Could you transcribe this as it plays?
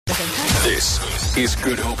This is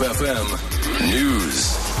Good Hope FM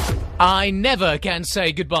News. I never can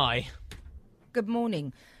say goodbye. Good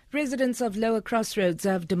morning. Residents of Lower Crossroads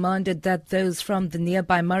have demanded that those from the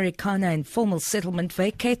nearby Marikana informal settlement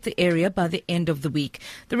vacate the area by the end of the week.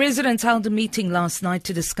 The residents held a meeting last night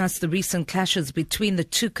to discuss the recent clashes between the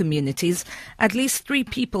two communities. At least 3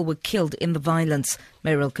 people were killed in the violence.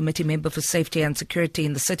 Mayoral Committee member for Safety and Security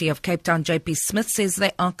in the City of Cape Town, JP Smith, says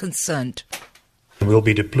they are concerned. We'll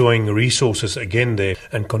be deploying resources again there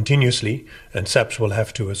and continuously, and SAPS will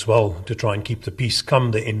have to as well, to try and keep the peace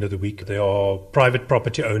come the end of the week. There are private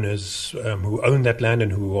property owners who own that land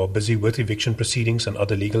and who are busy with eviction proceedings and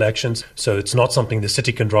other legal actions. So it's not something the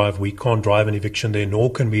city can drive. We can't drive an eviction there,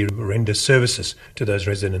 nor can we render services to those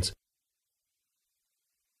residents.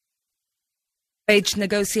 Wage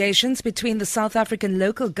negotiations between the South African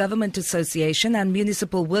Local Government Association and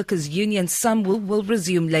Municipal Workers Union SAMWU will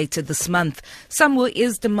resume later this month. SAMWU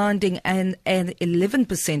is demanding an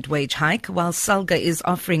 11% wage hike, while SALGA is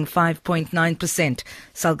offering 5.9%.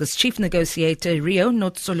 SALGA's chief negotiator, Rio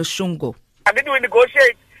Notsoloshungu. And then we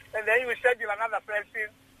negotiate, and then we schedule another pressing.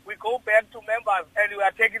 We go back to members, and we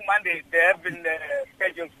are taking Monday. They have been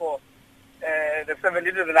scheduled for the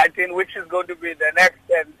 17th to the 19th, which is going to be the next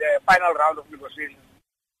and final round of negotiations.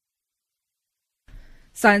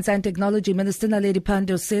 Science and Technology Minister Naledi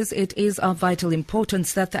Pandor says it is of vital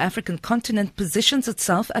importance that the African continent positions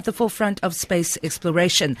itself at the forefront of space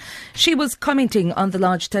exploration. She was commenting on the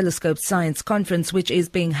Large Telescope Science Conference, which is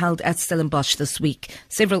being held at Stellenbosch this week.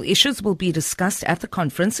 Several issues will be discussed at the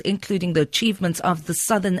conference, including the achievements of the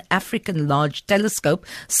Southern African Large Telescope,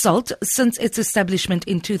 SALT, since its establishment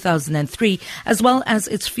in 2003, as well as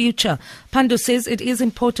its future. Pandor says it is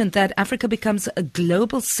important that Africa becomes a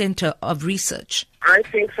global center of research. I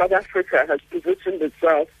think South Africa has positioned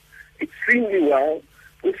itself extremely well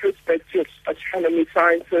with respect to astronomy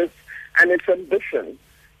sciences and its ambition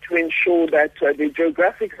to ensure that the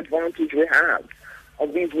geographic advantage we have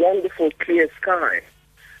of these wonderful clear skies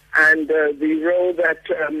and the role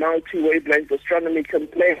that multi-wavelength astronomy can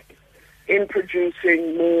play in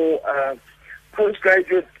producing more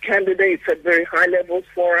postgraduate candidates at very high levels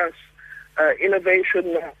for us,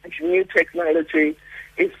 innovation, new technology.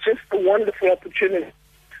 It's just a wonderful opportunity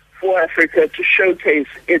for Africa to showcase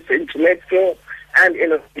its intellectual and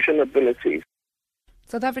innovation abilities.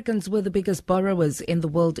 South Africans were the biggest borrowers in the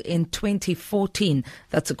world in 2014.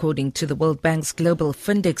 That's according to the World Bank's Global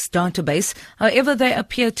Findex database. However, they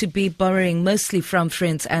appear to be borrowing mostly from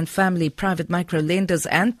friends and family, private micro-lenders,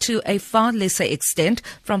 and to a far lesser extent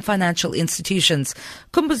from financial institutions.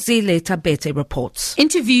 Kumbuzile Tabete reports.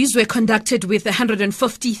 Interviews were conducted with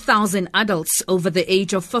 150,000 adults over the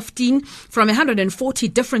age of 15 from 140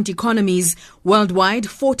 different economies. Worldwide,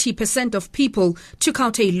 40% of people took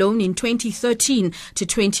out a loan in 2013 to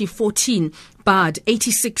 2014, but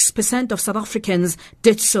 86% of South Africans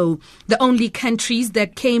did so. The only countries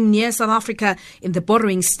that came near South Africa in the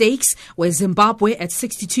borrowing stakes were Zimbabwe at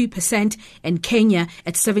 62% and Kenya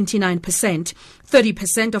at 79%.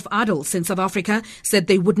 30% of adults in South Africa said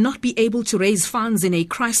they would not be able to raise funds in a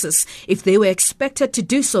crisis if they were expected to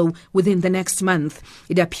do so within the next month.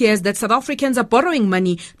 It appears that South Africans are borrowing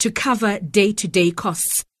money to cover day-to-day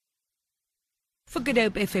costs. For Good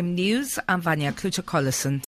Hope FM News, I'm Vanya Kluter-Collison.